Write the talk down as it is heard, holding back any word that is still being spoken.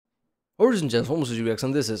Ladies and gentlemen, this is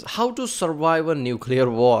reaction. This is How to Survive a Nuclear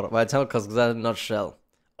War by channel Kurzgesagt in a nutshell.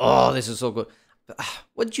 Oh, this is so good.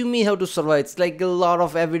 What do you mean how to survive? It's like a lot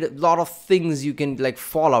of lot of things you can like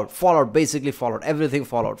Fallout, basically Fallout, everything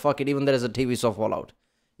Fallout. Fuck it, even there is a TV show Fallout.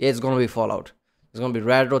 Yeah, it's gonna be Fallout. It's gonna be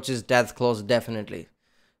red roaches, death claws, definitely.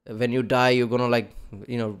 When you die, you're gonna like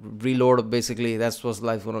reload. Basically, that's what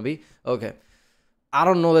life gonna be. Okay, I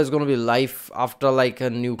don't know. There's gonna be life after like a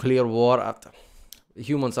nuclear war. After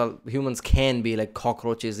humans can be like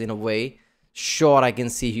cockroaches in a way. Sure, I can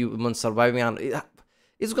see humans surviving, and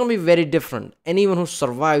it's gonna be very different. Anyone who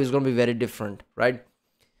survives is gonna be very different, right?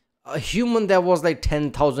 A human that was like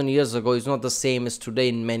 10,000 years ago is not the same as today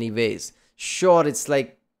in many ways. Sure, it's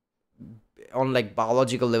like on like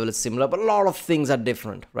biological level it's similar, but a lot of things are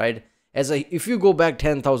different, right? If you go back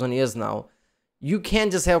 10,000 years now, you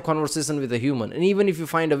can't just have a conversation with a human, and even if you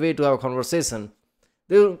find a way to have a conversation,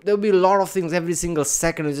 there'll be a lot of things every single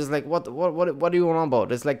second. It's just like what do you want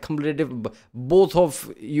about? It's like completely different. Both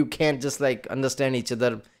of you can't just like understand each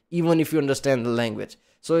other, even if you understand the language.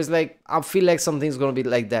 So it's like I feel like something's gonna be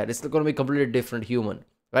like that. It's gonna be completely different human,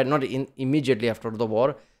 right? Not immediately after the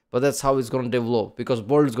war, but that's how it's gonna develop, because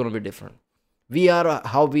world is gonna be different. We are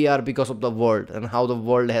how we are because of the world and how the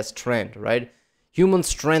world has strength, right? Human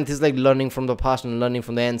strength is like learning from the past and learning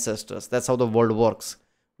from the ancestors. That's how the world works,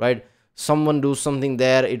 right? Someone do something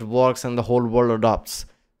there, it works, and the whole world adopts.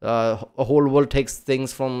 A whole world takes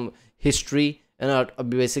things from history and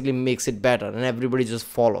basically makes it better, and everybody just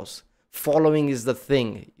follows. Following is the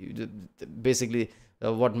thing, basically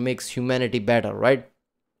what makes humanity better, right?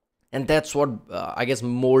 And that's what I guess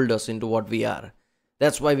mold us into what we are.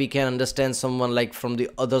 That's why we can understand someone like from the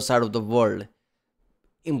other side of the world,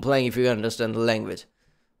 implying if you understand the language.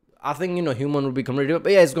 I think human would be completely,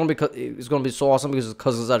 but yeah, it's gonna be so awesome because it's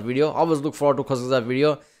Kurzgesagt video. I always look forward to Kurzgesagt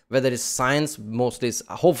video, whether it's science, mostly it's,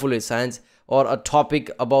 hopefully it's science, or a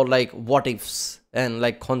topic about like what ifs and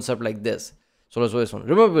like concept like this. So let's always fun.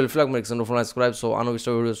 Remember, if you like my reaction, don't forget to subscribe. So I know we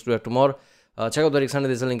start videos to tomorrow. Check out the reaction.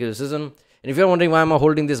 There's a link in the description. And if you're wondering why am I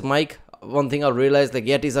holding this mic, one thing I realized, like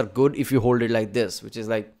Yetis are good if you hold it like this, which is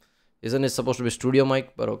like, isn't it supposed to be studio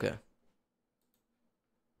mic? But okay.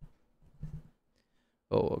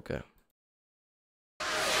 Oh, okay.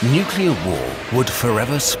 Nuclear war would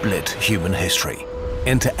forever split human history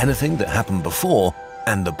into anything that happened before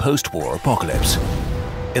and the post-war apocalypse.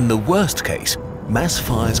 In the worst case, mass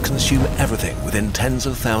fires consume everything within tens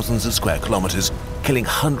of thousands of square kilometers, killing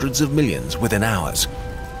hundreds of millions within hours.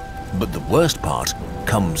 But the worst part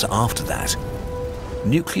comes after that.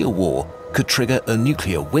 Nuclear war could trigger a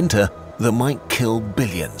nuclear winter that might kill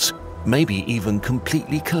billions, maybe even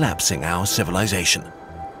completely collapsing our civilization.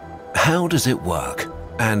 How does it work,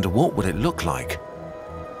 and what would it look like?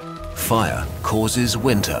 Fire causes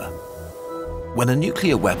winter. When a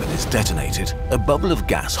nuclear weapon is detonated, a bubble of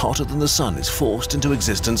gas hotter than the sun is forced into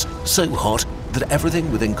existence, so hot that everything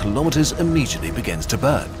within kilometers immediately begins to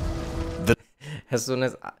burn. As soon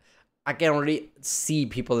as I can already see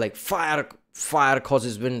people like fire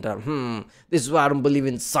causes winter. This is why I don't believe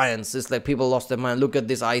in science. It's like people lost their mind. Look at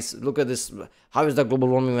this ice. Look at this. How is that global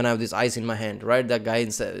warming when I have this ice in my hand, right? That guy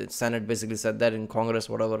in Senate basically said that in Congress,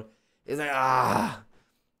 whatever. It's like,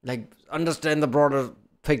 like understand the broader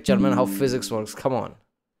picture, man, how physics works. Come on.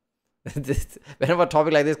 Whenever a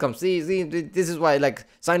topic like this comes, see, this is why like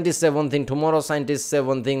scientists say one thing tomorrow, scientists say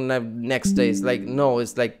one thing next day. It's like, no,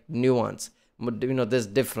 it's like nuance. But there's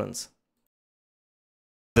difference.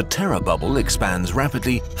 The terror bubble expands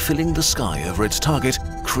rapidly, filling the sky over its target,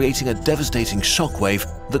 creating a devastating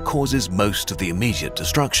shockwave that causes most of the immediate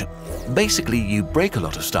destruction. Basically, you break a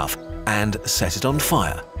lot of stuff and set it on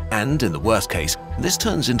fire. And in the worst case, this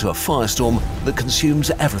turns into a firestorm that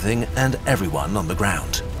consumes everything and everyone on the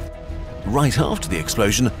ground. Right after the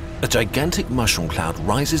explosion, a gigantic mushroom cloud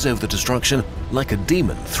rises over the destruction like a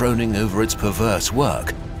demon throning over its perverse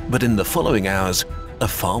work. But in the following hours, a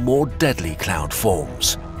far more deadly cloud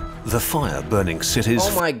forms. The fire burning cities.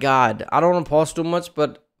 Oh my god, I don't want to pause too much,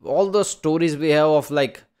 but all the stories we have of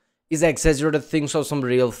like is exaggerated things or some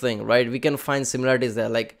real thing, right? We can find similarities there.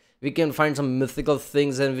 Like we can find some mythical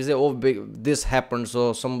things and we say, oh, this happened,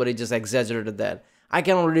 so somebody just exaggerated that. I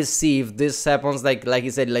can already see if this happens, like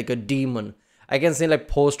you said, like a demon. I can see like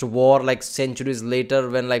post-war, like centuries later,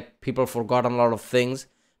 when like people forgotten a lot of things.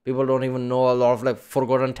 People don't even know a lot of like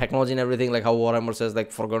forgotten technology and everything, like how Warhammer says,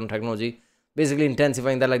 like forgotten technology. Basically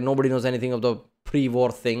intensifying that, like nobody knows anything of the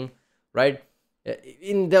pre-war thing, right?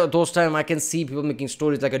 In those times, I can see people making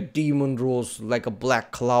stories like a demon rose, like a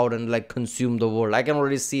black cloud, and like consume the world. I can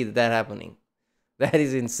already see that happening. That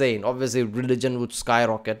is insane. Obviously, religion would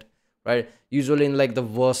skyrocket right? Usually in like the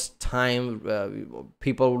worst time,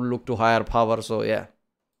 people would look to higher power. So yeah.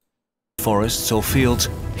 Forests or fields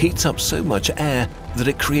heats up so much air that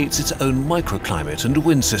it creates its own microclimate and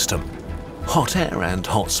wind system. Hot air and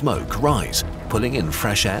hot smoke rise, pulling in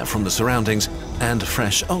fresh air from the surroundings and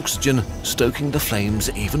fresh oxygen, stoking the flames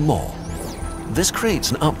even more. This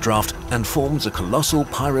creates an updraft and forms a colossal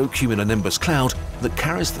pyrocumulonimbus cloud that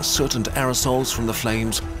carries the soot and aerosols from the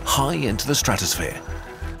flames high into the stratosphere.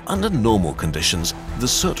 Under normal conditions, the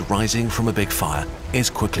soot rising from a big fire is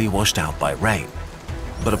quickly washed out by rain.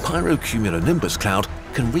 But a pyrocumulonimbus cloud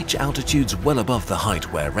can reach altitudes well above the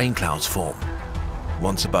height where rain clouds form.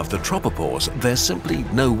 Once above the tropopause, there's simply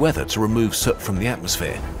no weather to remove soot from the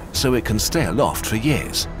atmosphere, so it can stay aloft for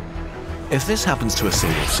years. If this happens to a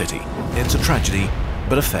single city, it's a tragedy,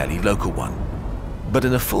 but a fairly local one. But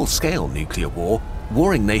in a full-scale nuclear war,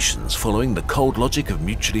 warring nations following the cold logic of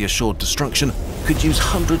mutually assured destruction could use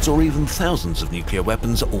hundreds or even thousands of nuclear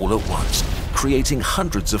weapons all at once, creating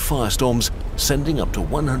hundreds of firestorms, sending up to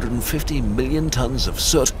 150 million tons of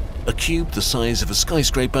soot, a cube the size of a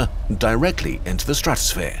skyscraper, directly into the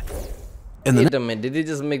stratosphere. Wait a minute, did he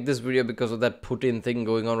just make this video because of that Putin thing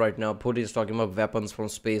going on right now? Putin's talking about weapons from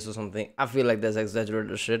space or something. I feel like that's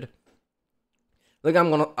exaggerated shit. Like,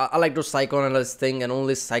 I like to psychoanalyze thing, and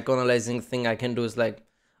only psychoanalyzing thing I can do is like,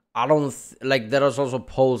 like, there is also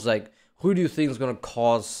polls like, who do you think is gonna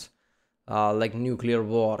cause like nuclear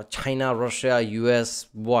war? China, Russia, US,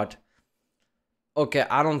 what? Okay,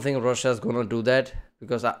 I don't think Russia is gonna do that,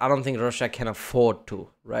 because I don't think Russia can afford to,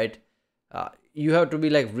 right? You have to be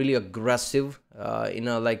like really aggressive in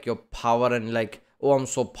a like your power and like, oh, I'm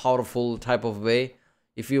so powerful type of way.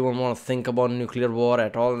 If you want to think about nuclear war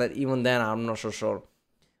at all, that even then I'm not so sure.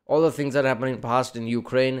 All the things that happened in past in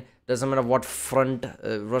Ukraine, doesn't matter what front,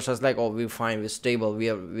 Russia's like, oh, we're fine, we're stable,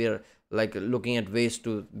 we're like looking at ways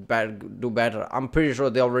to do better. I'm pretty sure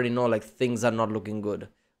they already know like things are not looking good,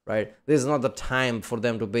 right? This is not the time for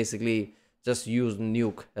them to basically just use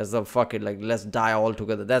nuke as a fuck it, like let's die all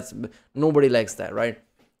together. That's, nobody likes that, right?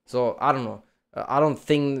 So I don't know. I don't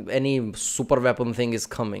think any super weapon thing is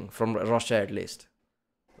coming from Russia, at least.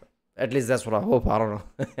 At least that's what I hope. I don't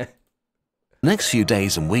know. Next few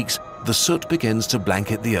days and weeks, the soot begins to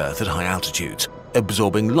blanket the Earth at high altitudes,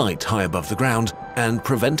 absorbing light high above the ground and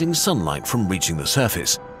preventing sunlight from reaching the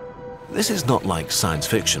surface. This is not like science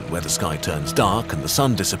fiction where the sky turns dark and the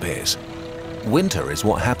sun disappears. Winter is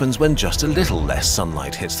what happens when just a little less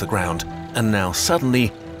sunlight hits the ground, and now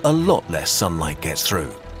suddenly a lot less sunlight gets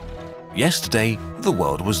through. Yesterday, the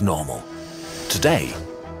world was normal. Today,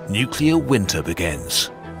 nuclear winter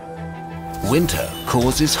begins. Winter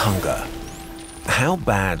causes hunger. How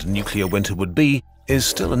bad nuclear winter would be is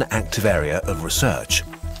still an active area of research.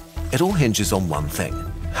 It all hinges on one thing: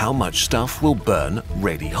 how much stuff will burn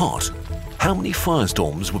really hot? How many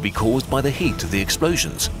firestorms will be caused by the heat of the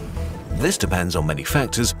explosions? This depends on many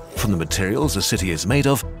factors, from the materials a city is made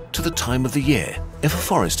of to the time of the year, if a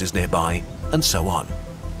forest is nearby, and so on.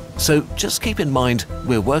 So just keep in mind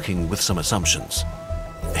we're working with some assumptions.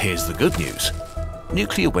 Here's the good news.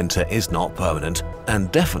 Nuclear winter is not permanent,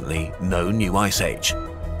 and definitely no new ice age.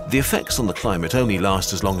 The effects on the climate only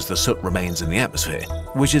last as long as the soot remains in the atmosphere,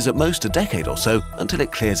 which is at most a decade or so until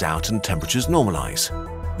it clears out and temperatures normalize.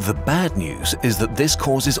 The bad news is that this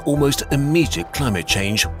causes almost immediate climate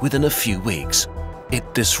change within a few weeks.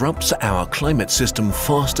 It disrupts our climate system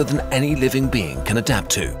faster than any living being can adapt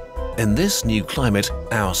to. In this new climate,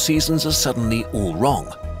 our seasons are suddenly all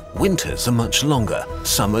wrong. Winters are much longer,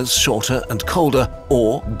 summers shorter and colder,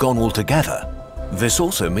 or gone altogether. This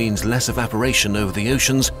also means less evaporation over the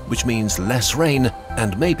oceans, which means less rain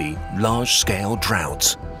and maybe large-scale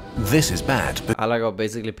droughts. This is bad, but I like how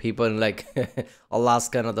basically people in like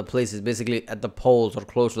Alaska and other places, basically at the poles or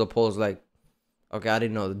close to the poles, like, okay, I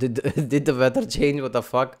didn't know. Did the weather change? What the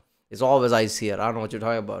fuck? It's always ice here. I don't know what you're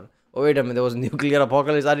talking about. Oh, wait a minute, there was nuclear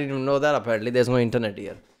apocalypse. I didn't even know that. Apparently, there's no internet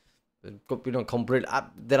here. You know, complete.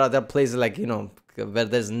 There are places like, you know, where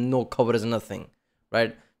there's no coverage, nothing,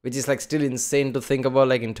 right? Which is like still insane to think about,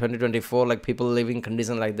 like in 2024, like people living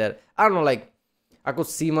conditions like that. I don't know, like I could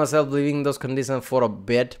see myself living those conditions for a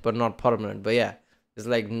bit, but not permanent. But yeah, it's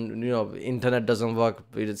like, you know, internet doesn't work.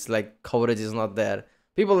 It's like coverage is not there.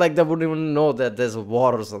 People like that wouldn't even know that there's a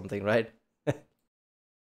war or something, right?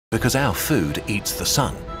 because our food eats the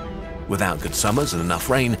sun. Without good summers and enough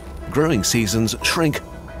rain, growing seasons shrink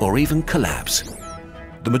or even collapse.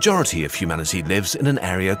 The majority of humanity lives in an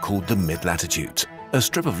area called the mid-latitudes, a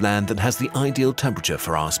strip of land that has the ideal temperature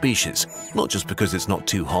for our species, not just because it's not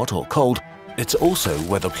too hot or cold, it's also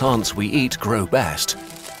where the plants we eat grow best.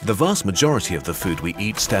 The vast majority of the food we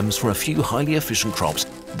eat stems from a few highly efficient crops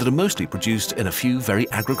that are mostly produced in a few very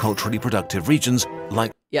agriculturally productive regions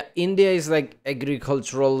like... Yeah, India is like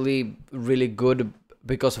agriculturally really good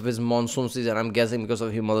because of its monsoon season. I'm guessing because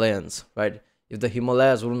of Himalayas, right? If the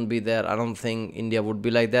Himalayas wouldn't be there, I don't think India would be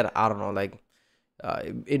like that. I don't know, like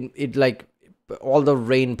it like all the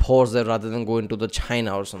rain pours there rather than going to the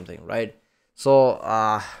China or something, right?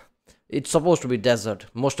 So it's supposed to be desert.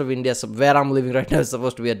 Most of India, where I'm living right now, is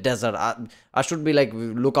supposed to be a desert. I should be like,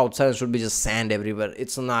 look outside, it should be just sand everywhere.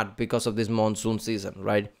 It's not because of this monsoon season,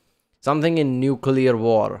 right? Something in nuclear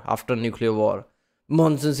war, after nuclear war.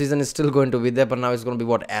 Monsoon season is still going to be there, but now it's going to be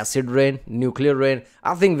what? Acid rain, nuclear rain.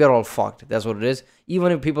 I think we're all fucked. That's what it is.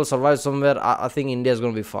 Even if people survive somewhere, I think India is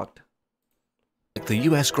going to be fucked. The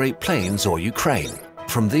US Great Plains or Ukraine.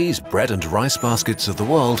 From these bread and rice baskets of the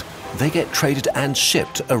world, they get traded and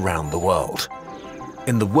shipped around the world.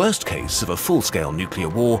 In the worst case of a full-scale nuclear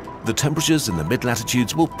war, the temperatures in the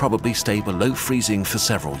mid-latitudes will probably stay below freezing for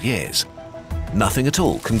several years. Nothing at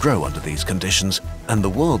all can grow under these conditions, and the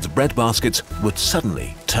world's bread baskets would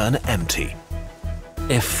suddenly turn empty.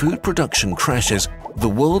 If food production crashes, the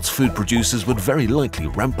world's food producers would very likely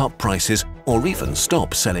ramp up prices or even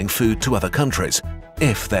stop selling food to other countries,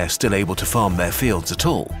 if they're still able to farm their fields at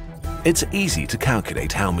all. It's easy to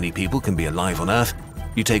calculate how many people can be alive on Earth.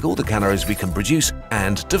 You take all the calories we can produce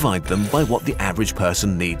and divide them by what the average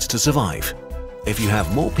person needs to survive. If you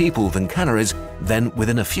have more people than calories, then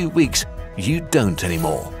within a few weeks, you don't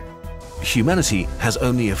anymore. Humanity has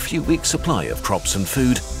only a few weeks' supply of crops and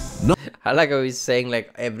food. I like how he's saying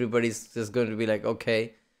like everybody's just going to be like,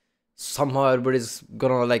 okay, somehow everybody's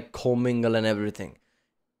gonna like commingle and everything.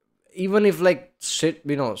 Even if like shit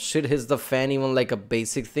hits the fan, even like a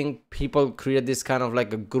basic thing, people create this kind of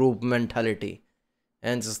like a group mentality.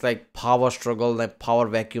 And just like power struggle, like power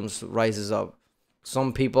vacuums rises up.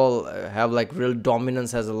 Some people have like real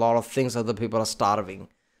dominance, has a lot of things, other people are starving.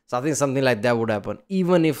 So I think something like that would happen.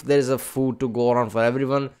 Even if there is a food to go around for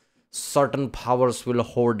everyone, certain powers will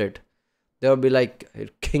hoard it. There will be like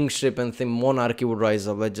kingship and monarchy would rise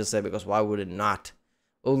up, let's just say, because why would it not?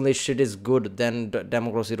 Only shit is good, then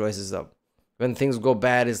democracy rises up. When things go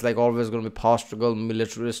bad, it's like always going to be power struggle,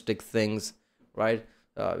 militaristic things, right?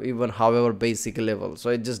 Even however basic level. So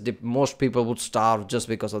it just most people would starve just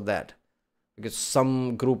because of that. Because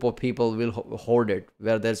some group of people will hoard it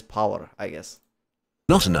where there's power, I guess.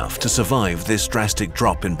 Not enough to survive this drastic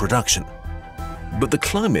drop in production. But the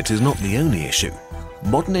climate is not the only issue.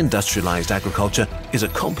 Modern industrialized agriculture is a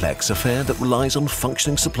complex affair that relies on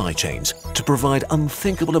functioning supply chains to provide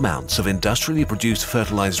unthinkable amounts of industrially produced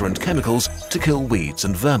fertilizer and chemicals to kill weeds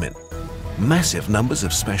and vermin. Massive numbers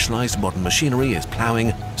of specialized modern machinery is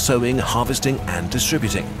plowing, sowing, harvesting and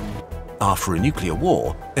distributing. After a nuclear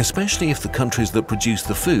war, especially if the countries that produce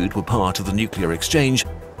the food were part of the nuclear exchange,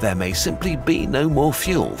 there may simply be no more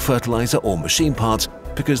fuel, fertilizer or machine parts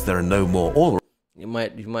because there are no more oil. You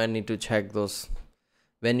might need to check those.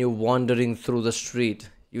 When you're wandering through the street,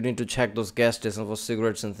 you need to check those gas stations for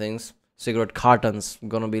cigarettes and things. Cigarette cartons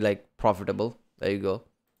gonna be like profitable. There you go.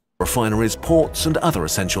 Refineries, ports and other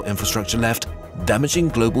essential infrastructure left, damaging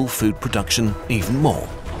global food production even more.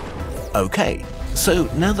 Okay, so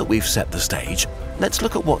now that we've set the stage, let's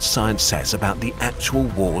look at what science says about the actual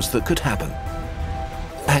wars that could happen.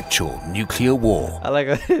 Actual nuclear war. I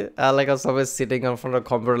like how someone's sitting in front of a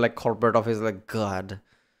computer like corporate office like, God,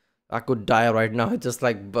 I could die right now. It's just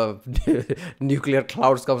like nuclear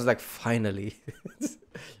clouds comes like, finally.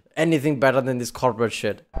 Anything better than this corporate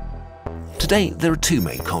shit. Today, there are two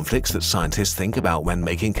main conflicts that scientists think about when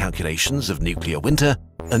making calculations of nuclear winter: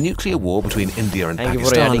 a nuclear war between India and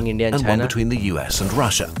Pakistan, and one between the US and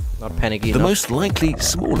Russia. Not panicky The enough. most likely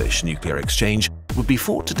smallish nuclear exchange would be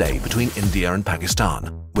fought today between India and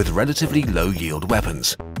Pakistan, with relatively low-yield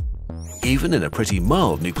weapons. Even in a pretty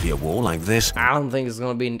mild nuclear war like this, I don't think it's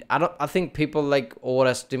gonna be. I think people like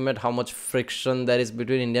overestimate how much friction there is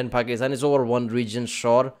between India and Pakistan. It's over one region,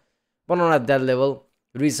 sure, but not at that level.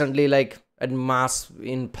 Recently, like at mass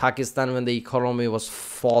in Pakistan, when the economy was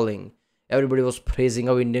falling, everybody was praising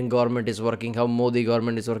how Indian government is working, how Modi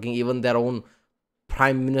government is working. Even their own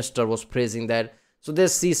prime minister was praising that. So they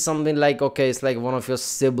see something like, okay, it's like one of your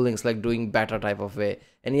siblings like doing better type of way.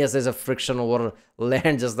 And yes, there's a friction over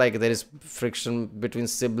land, just like there is friction between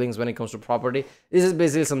siblings when it comes to property. This is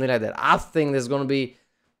basically something like that. I think there's going to be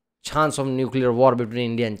chance of nuclear war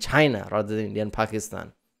between India and China rather than India and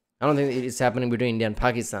Pakistan. I don't think it's happening between India and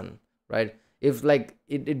Pakistan, right? If like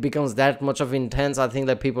it becomes that much of intense, I think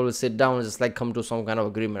that people will sit down and just like come to some kind of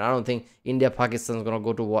agreement. I don't think India Pakistan is going to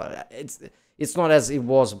go to war. It's not as it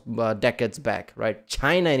was decades back, right?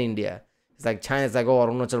 China and India, it's like China is like, oh,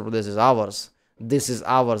 Arunachal Pradesh is ours. This is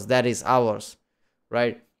ours. That is ours.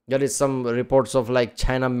 right? There is some reports of like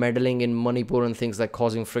China meddling in Manipur and things, like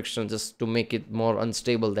causing friction just to make it more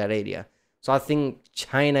unstable, that area. So I think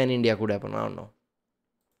China and India could happen. I don't know.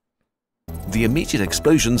 The immediate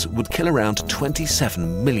explosions would kill around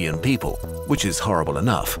 27 million people, which is horrible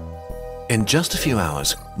enough. In just a few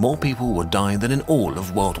hours, more people would die than in all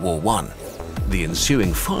of World War I. The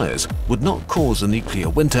ensuing fires would not cause a nuclear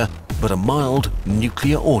winter, but a mild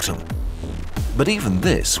nuclear autumn. But even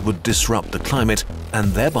this would disrupt the climate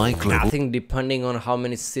and thereby global I think depending on how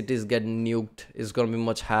many cities get nuked, it's going to be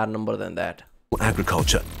much higher number than that.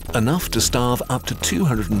 agriculture, enough to starve up to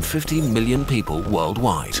 250 million people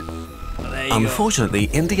worldwide. Unfortunately,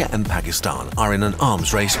 India and Pakistan are in an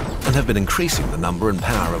arms race and have been increasing the number and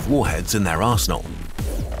power of warheads in their arsenal.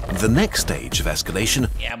 The next stage of escalation...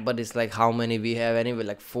 Yeah, but it's like how many we have anyway,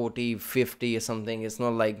 like 40, 50 or something. It's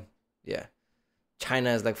not like, yeah.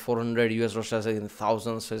 China is like 400, US, Russia is like in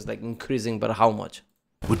thousands, so it's like increasing, but how much?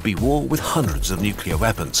 Would be war with hundreds of nuclear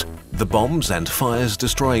weapons, the bombs and fires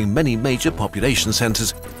destroying many major population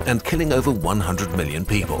centers and killing over 100 million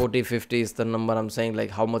people. 40, 50 is the number I'm saying,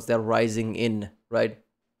 like how much they're rising in, right?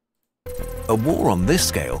 A war on this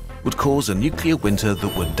scale would cause a nuclear winter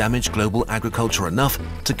that would damage global agriculture enough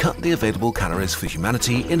to cut the available calories for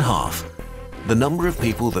humanity in half. The number of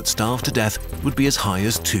people that starve to death would be as high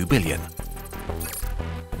as 2 billion.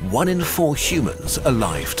 1 in 4 humans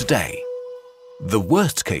alive today. The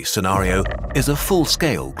worst-case scenario is a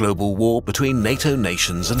full-scale global war between NATO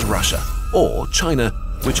nations and Russia, or China,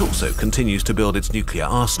 which also continues to build its nuclear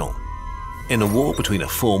arsenal. In a war between a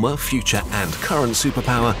former, future and current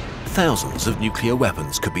superpower, thousands of nuclear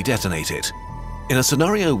weapons could be detonated. In a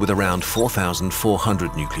scenario with around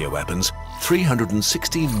 4,400 nuclear weapons,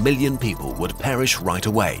 360 million people would perish right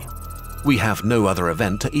away. We have no other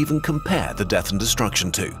event to even compare the death and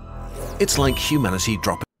destruction to. It's like humanity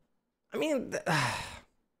dropping... I mean,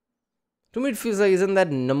 to me it feels like, isn't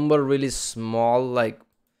that number really small? Like,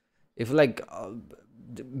 if like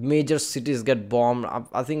major cities get bombed,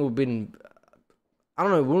 I think it would be, I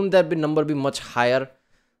don't know, wouldn't that number be much higher?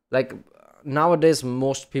 Like, nowadays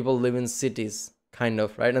most people live in cities, kind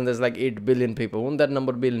of, right? And there's like 8 billion people. Wouldn't that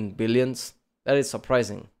number be in billions? That is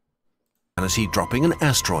surprising. Humanity dropping an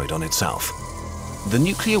asteroid on itself. The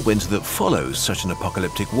nuclear winter that follows such an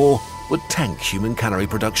apocalyptic war would tank human calorie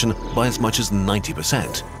production by as much as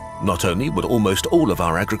 90%. Not only would almost all of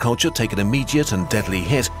our agriculture take an immediate and deadly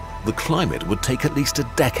hit, the climate would take at least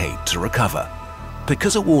a decade to recover.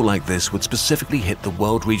 Because a war like this would specifically hit the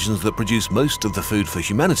world regions that produce most of the food for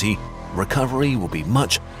humanity, recovery will be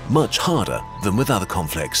much, much harder than with other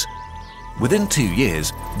conflicts. Within 2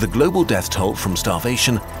 years, the global death toll from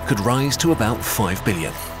starvation could rise to about 5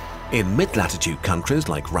 billion. In mid-latitude countries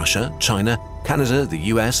like Russia, China, Canada, the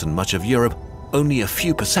US and much of Europe, only a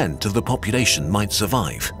few % of the population might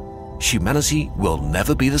survive. Humanity will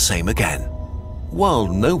never be the same again. While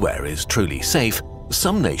nowhere is truly safe,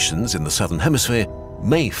 some nations in the Southern Hemisphere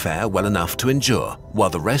may fare well enough to endure while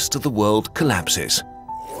the rest of the world collapses.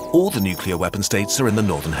 All the nuclear weapon states are in the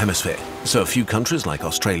Northern Hemisphere, so a few countries like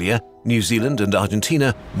Australia, New Zealand and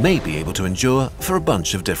Argentina may be able to endure for a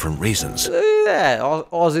bunch of different reasons. Yeah,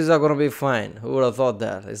 Aussies are gonna be fine. Who would have thought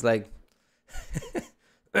that? It's like,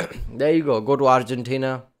 there you go. Go to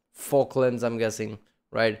Argentina, Falklands, I'm guessing,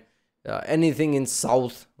 right? Anything in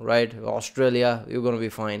South, right? Australia, you're gonna be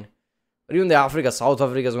fine. But even the Africa, South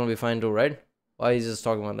Africa is gonna be fine too, right? Why is he just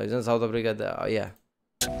talking about that? Isn't South Africa there? Yeah.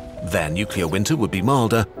 Their nuclear winter would be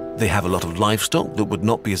milder. They have a lot of livestock that would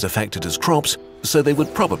not be as affected as crops, so they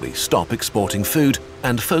would probably stop exporting food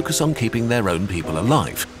and focus on keeping their own people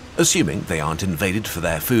alive, assuming they aren't invaded for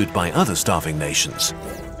their food by other starving nations.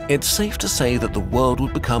 It's safe to say that the world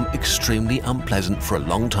would become extremely unpleasant for a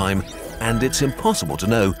long time, and it's impossible to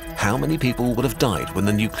know how many people would have died when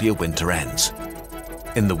the nuclear winter ends.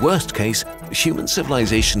 In the worst case, human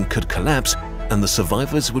civilization could collapse and the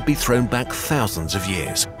survivors would be thrown back thousands of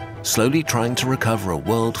years, slowly trying to recover a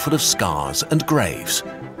world full of scars and graves.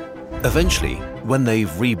 Eventually, when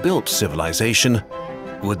they've rebuilt civilization,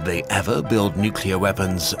 would they ever build nuclear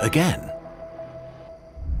weapons again?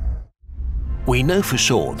 We know for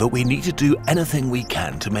sure that we need to do anything we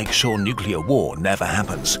can to make sure nuclear war never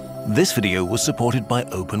happens. This video was supported by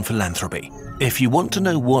Open Philanthropy. If you want to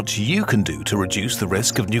know what you can do to reduce the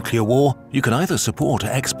risk of nuclear war, you can either support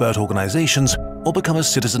expert organizations or become a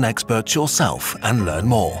citizen expert yourself and learn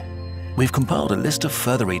more. We've compiled a list of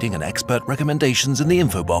further reading and expert recommendations in the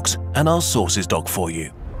info box and our sources doc for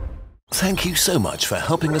you. Thank you so much for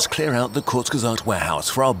helping us clear out the Kurzgesagt warehouse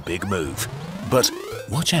for our big move. But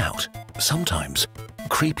watch out, sometimes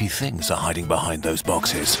creepy things are hiding behind those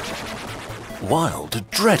boxes. Wild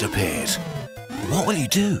dread appears. What will you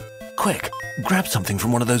do? Quick, grab something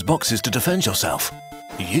from one of those boxes to defend yourself.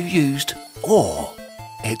 You used ore.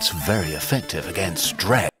 It's very effective against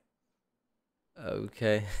dread.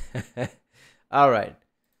 Okay. All right.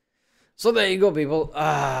 So there you go, people.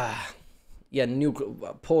 Yeah,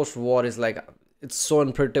 post-war is like, it's so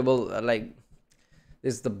unpredictable. Like,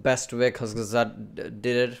 this is the best way Kurzgesagt did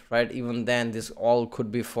it, right? Even then, this all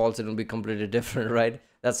could be false. It will be completely different, right?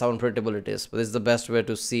 That's how unpredictable it is. But this is the best way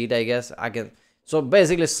to see it, I guess. So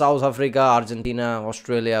basically, South Africa, Argentina,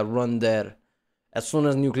 Australia run there. As soon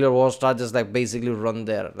as nuclear war starts, just like basically run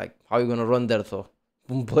there. Like, how are you gonna run there though?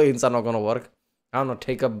 Planes are not gonna work. I don't know.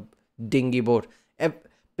 Take a dinghy boat.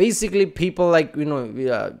 Basically, people like,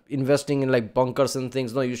 investing in like bunkers and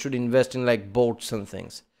things. No, you should invest in like boats and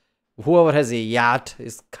things. Whoever has a yacht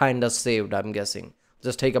is kind of saved, I'm guessing.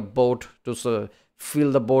 Just take a boat to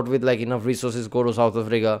fill the boat with like enough resources, go to South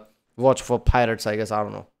Africa, watch for pirates, I guess. I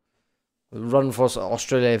don't know. Run for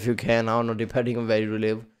Australia if you can. I don't know, depending on where you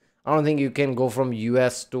live. I don't think you can go from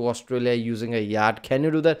US to Australia using a yacht. Can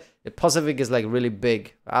you do that? The Pacific is like really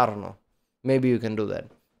big. I don't know. Maybe you can do that.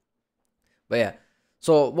 But yeah.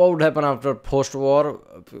 So what would happen after post-war?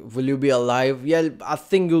 Will you be alive? Yeah, I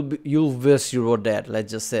think you'll wish you were dead.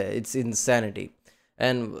 Let's just say it's insanity,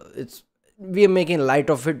 and we are making light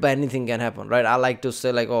of it, but anything can happen, right? I like to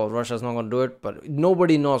say like, oh, Russia's not gonna do it, but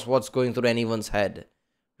nobody knows what's going through anyone's head,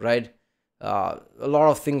 right? A lot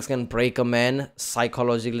of things can break a man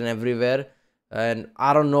psychologically and everywhere, and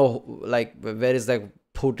I don't know like where is like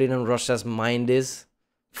Putin and Russia's mind is.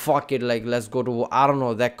 Fuck it, like let's go to war. I don't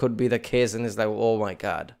know, that could be the case, and it's like, oh my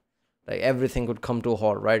god, like everything could come to a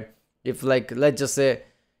halt, right? If like, let's just say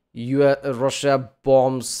Russia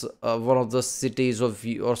bombs one of the cities of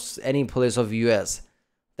or any place of US,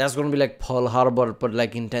 that's gonna be like Pearl Harbor but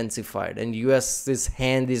like intensified, and US's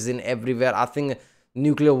hand is in everywhere. I think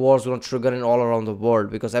nuclear war is gonna trigger in all around the world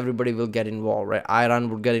because everybody will get involved, right? Iran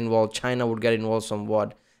would get involved, China would get involved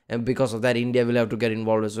somewhat. And because of that, India will have to get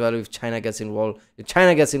involved as well. If China gets involved,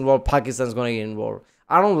 Pakistan's going to get involved.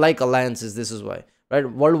 I don't like alliances. This is why, right?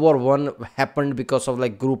 World War One happened because of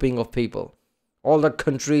like grouping of people. All the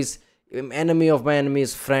countries, enemy of my enemy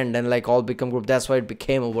is friend, and like all become group. That's why it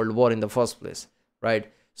became a world war in the first place,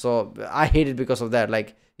 right? So I hate it because of that.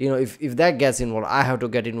 Like, if that gets involved, I have to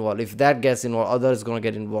get involved. If that gets involved, others going to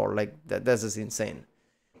get involved. Like that's just insane.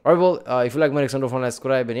 Alright, well, if you like my next one, don't forget to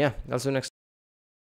subscribe, and yeah, I'll see you next time.